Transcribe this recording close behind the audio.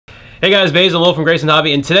Hey guys, Basil and Will from Grayson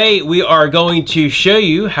Hobby, and today we are going to show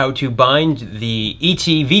you how to bind the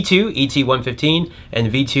V2, ET115,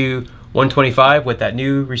 and V2 125 with that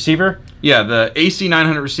new receiver. Yeah, the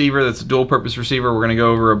AC900 receiver, that's a dual purpose receiver. We're gonna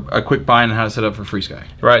go over a quick bind and how to set up for FrSky.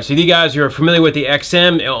 Right, so you guys who are familiar with the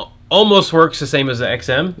XM, it almost works the same as the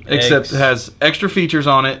XM. Except it has extra features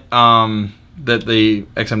on it that the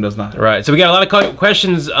XM does not. Right, so we got a lot of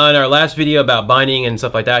questions on our last video about binding and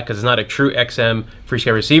stuff like that because it's not a true XM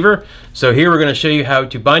FrSky receiver. So here we're going to show you how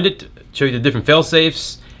to bind it, show you the different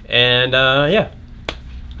fail-safes, and yeah.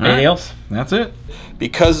 Anything else? That's it.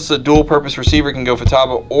 Because it's a dual purpose receiver, it can go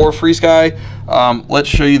Futaba or FrSky. Let's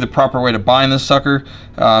show you the proper way to bind this sucker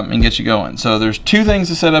and get you going. So there's two things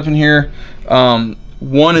to set up in here.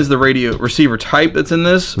 One is the radio receiver type that's in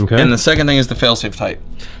this, and the second thing is the fail-safe type.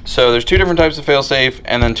 So there's two different types of fail-safe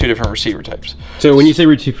and then two different receiver types. So when you say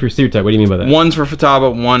receiver type, what do you mean by that? One's for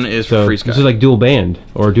Futaba, one is for FrSky. This is like dual band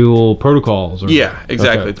or dual protocols? Or yeah,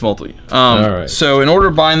 exactly. Okay. It's multi. All right. So in order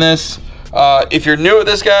to bind this, if you're new at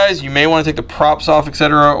this, guys, you may want to take the props off,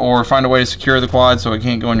 etc., or find a way to secure the quad so it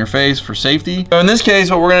can't go in your face for safety. So in this case,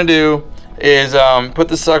 what we're going to do is put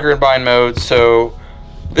the sucker in bind mode. So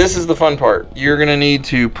this is the fun part. You're gonna need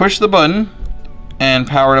to push the button and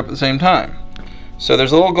power it up at the same time. So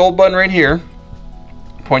there's a little gold button right here.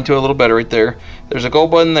 Point to a little better right there. There's a gold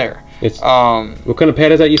button there. It's what kind of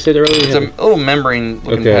pad is that you said earlier? It's a little membrane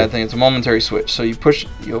looking pad thing. It's a momentary switch. So you push,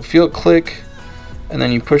 you'll feel it click, and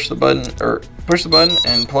then you push the button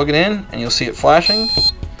and plug it in, and you'll see it flashing.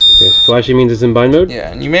 Okay, so flashing means it's in bind mode?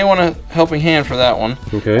 Yeah, and you may want a helping hand for that one.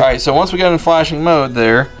 Okay. Alright, so once we got in flashing mode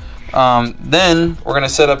there, then we're going to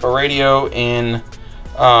set up a radio in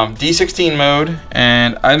D16 mode,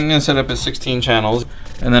 and I'm going to set up as 16 channels,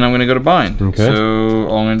 and then I'm going to go to bind. Okay. So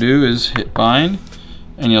all I'm going to do is hit bind,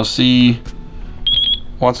 and you'll see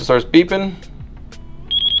once it starts beeping,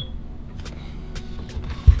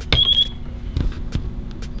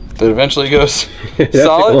 that eventually goes that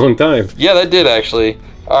solid. took a long time. Yeah, that did actually.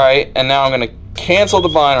 Alright, and now I'm going to cancel the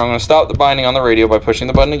bind, or I'm going to stop the binding on the radio by pushing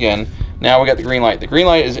the button again. Now we got the green light. The green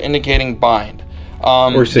light is indicating bind.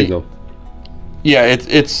 Or signal. Yeah,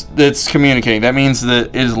 it's communicating. That means that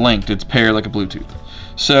it is linked. It's paired like a Bluetooth.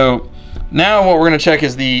 So now what we're going to check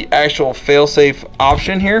is the actual fail-safe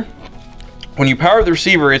option here. When you power the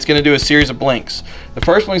receiver, it's going to do a series of blinks. The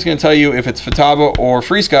first blink is going to tell you if it's Futaba or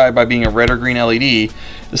FrSky by being a red or green LED.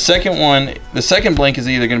 The second blink is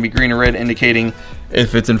either going to be green or red, indicating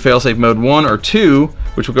if it's in fail-safe mode 1 or 2,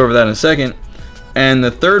 which we'll go over that in a second. And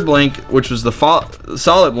the third blink, which was the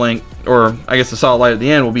solid blink, or I guess the solid light at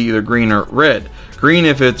the end, will be either green or red. Green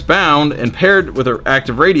if it's bound and paired with an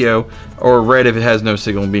active radio, or red if it has no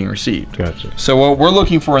signal being received. Gotcha. So what we're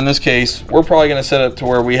looking for in this case, we're probably going to set up to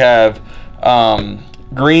where we have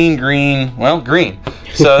green.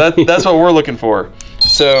 So that's what we're looking for.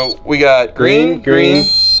 So we got green,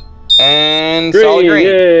 and solid green.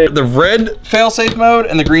 Yay. The red failsafe mode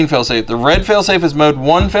and the green failsafe. The red failsafe is mode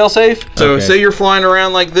 1 failsafe. So say you're flying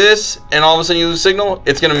around like this and all of a sudden you lose signal,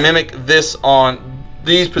 it's going to mimic this on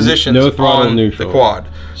these positions on the quad.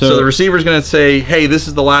 So the receiver is going to say, hey, this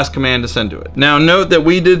is the last command to send to it. Now note that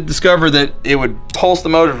we did discover that it would pulse the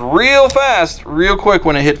motors real fast, real quick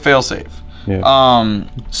when it hit failsafe. Yeah.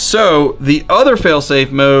 So the other failsafe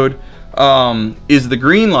mode is the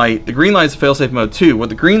green light. The green light is failsafe mode 2. What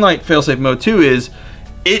the green light failsafe mode 2 is,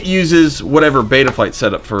 it uses whatever betaflight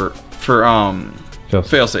setup for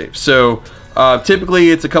failsafe. So typically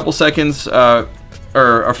it's a couple seconds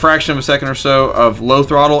or a fraction of a second or so of low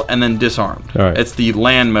throttle and then disarmed. It's the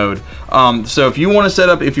land mode. So if you want to set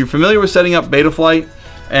up, if you're familiar with setting up betaflight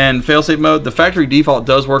and failsafe mode, the factory default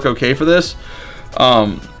does work okay for this.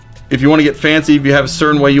 If you want to get fancy, if you have a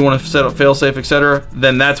certain way you want to set up failsafe, etc.,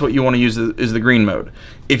 then that's what you want to use is the green mode.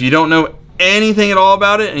 If you don't know anything at all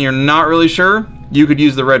about it and you're not really sure, you could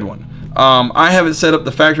use the red one. I haven't set up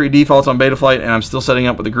the factory defaults on Betaflight, and I'm still setting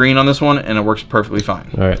up with the green on this one, and it works perfectly fine.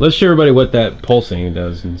 All right, let's show everybody what that pulsing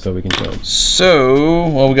does, and so we can show them. So,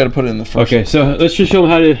 well, we got to put it in the first. Okay, so let's just show them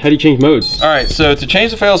how do you change modes. All right, so to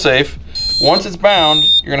change the failsafe, once it's bound,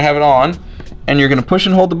 you're gonna have it on, and you're gonna push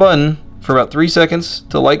and hold the button for about 3 seconds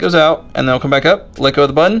till the light goes out, and then it'll come back up, let go of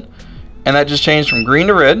the button, and that just changed from green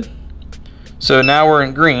to red. So now we're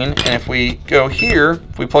in green, and if we go here,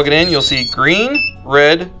 if we plug it in, you'll see green,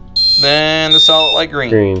 red, then the solid light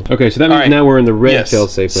green. Okay, so that means now we're in the red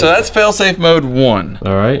failsafe. So that's failsafe mode 1.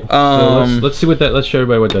 All right. So let's see what that. Let's show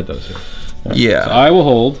everybody what that does here. Right. Yeah. So I will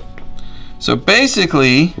hold. So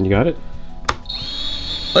basically, you got it.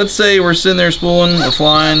 Let's say we're sitting there spooling, we're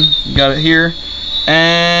flying, you got it here,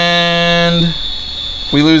 and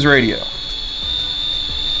we lose radio.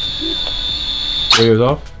 Radio's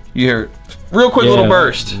off? You hear real quick little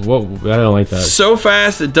burst. Whoa, I don't like that. So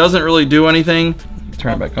fast it doesn't really do anything.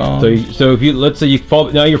 Turn it back on. So if you, let's say you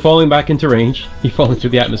fall, now you're falling back into range. You're falling through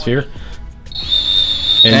the atmosphere.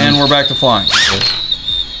 And we're back to flying.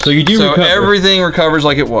 So you do recover. Everything recovers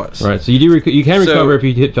like it was. Right. So you do you can recover if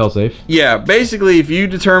you hit FailSafe. Yeah. Basically, if you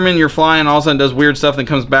determine you're flying, all of a sudden does weird stuff, then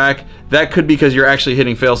comes back, that could be because you're actually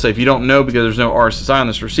hitting FailSafe. You don't know because there's no RSSI on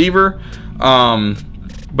this receiver.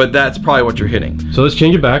 But that's probably what you're hitting. So let's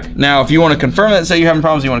change it back. Now, if you want to confirm that, say you're having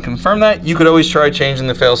problems, you want to confirm that, you could always try changing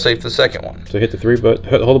the FailSafe to the second one. So hit the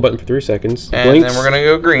hold the button for 3 seconds. And blinks, then we're gonna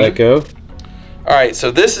go green. Let go. All right.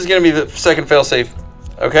 So this is gonna be the second FailSafe.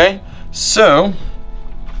 Okay. So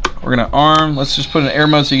we're gonna arm. Let's just put in air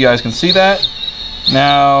mode so you guys can see that.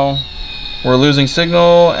 Now we're losing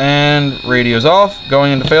signal and radio's off.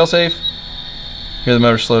 Going into FailSafe. Hear the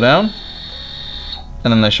motor slow down,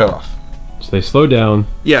 and then they shut off. So they slow down.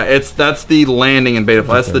 Yeah, that's the landing in Betaflight.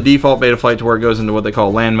 That's the default Betaflight to where it goes into what they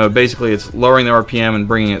call land mode. Basically, it's lowering the RPM and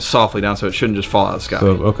bringing it softly down so it shouldn't just fall out of the sky. So,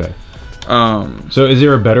 okay. So is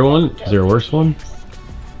there a better one? Is there a worse one?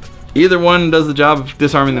 Either one does the job of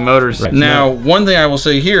disarming the motors. Right. Now, one thing I will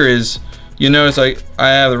say here is, you notice I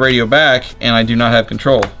have the radio back and I do not have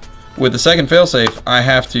control. With the second FailSafe, I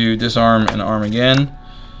have to disarm and arm again.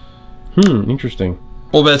 Interesting.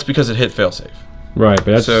 Well, that's because it hit FailSafe. Right,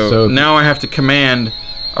 but that's so now I have to command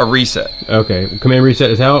a reset. Okay, command reset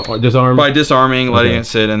is how? Disarm? By disarming, letting it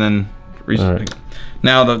sit, and then resetting. Right.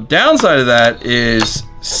 Now the downside of that is,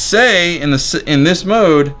 say in this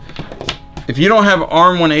mode, if you don't have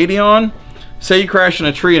ARM 180 on, say you crash in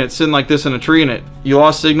a tree and it's sitting like this in a tree and you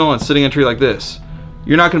lost signal and it's sitting in a tree like this,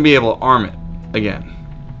 you're not going to be able to arm it again.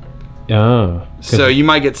 So you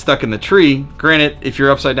might get stuck in the tree. Granted, if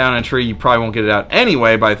you're upside down in a tree, you probably won't get it out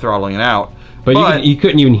anyway by throttling it out. But you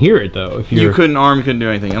couldn't even hear it though. If you couldn't arm, you couldn't do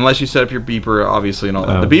anything unless you set up your beeper, obviously, and all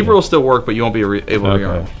that. The beeper will still work, but you won't be able to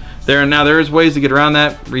rearm. There is ways to get around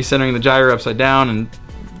that, recentering the gyro upside down, and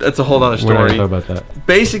that's a whole other story. We're not gonna talk about that.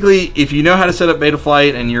 Basically, if you know how to set up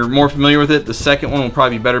Betaflight and you're more familiar with it, the second one will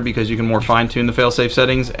probably be better because you can more fine-tune the fail-safe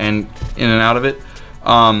settings and in and out of it.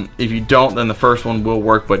 If you don't, then the first one will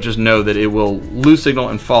work, but just know that it will lose signal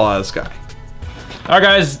and fall out of the sky. Alright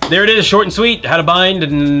guys, there it is, short and sweet, how to bind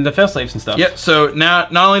and the fail-safes and stuff. Yep, so now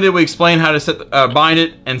not only did we explain how to set bind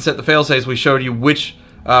it and set the fail-safes, we showed you which,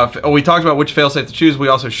 we talked about which fail-safe to choose, we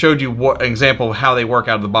also showed you what an example of how they work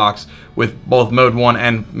out of the box with both mode 1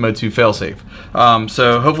 and mode 2 fail-safe.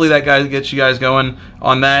 So hopefully that gets you guys going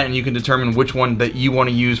on that and you can determine which one that you want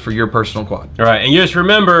to use for your personal quad. Alright, and just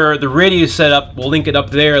remember the radio setup, we'll link it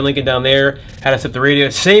up there, link it down there, how to set the radio.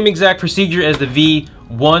 Same exact procedure as the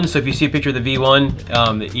V1, so if you see a picture of the V1,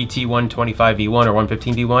 the ET125 V1 or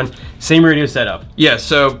 115 V1, same radio setup. Yeah,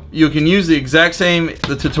 so you can use the exact same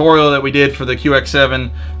tutorial that we did for the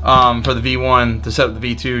QX7 for the V1 to set up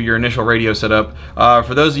the V2, your initial radio setup.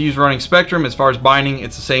 For those of you running Spectrum, as far as binding,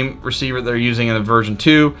 it's the same receiver they're using in the version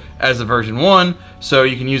 2 as the version 1, so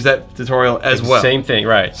you can use that tutorial as well. Same thing,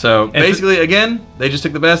 right. So and basically, again, they just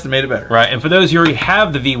took the best and made it better. Right, and for those who already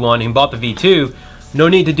have the V1 and bought the V2, no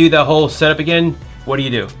need to do that whole setup again. What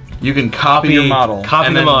do? You can copy your model.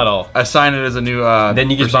 Copy the model. Assign it as a new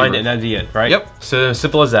then you just receiver. Bind it and that's the end, right? Yep. So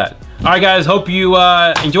simple as that. Alright guys, hope you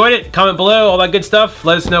enjoyed it. Comment below, all that good stuff.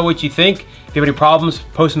 Let us know what you think. If you have any problems,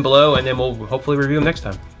 post them below and then we'll hopefully review them next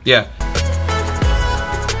time. Yeah.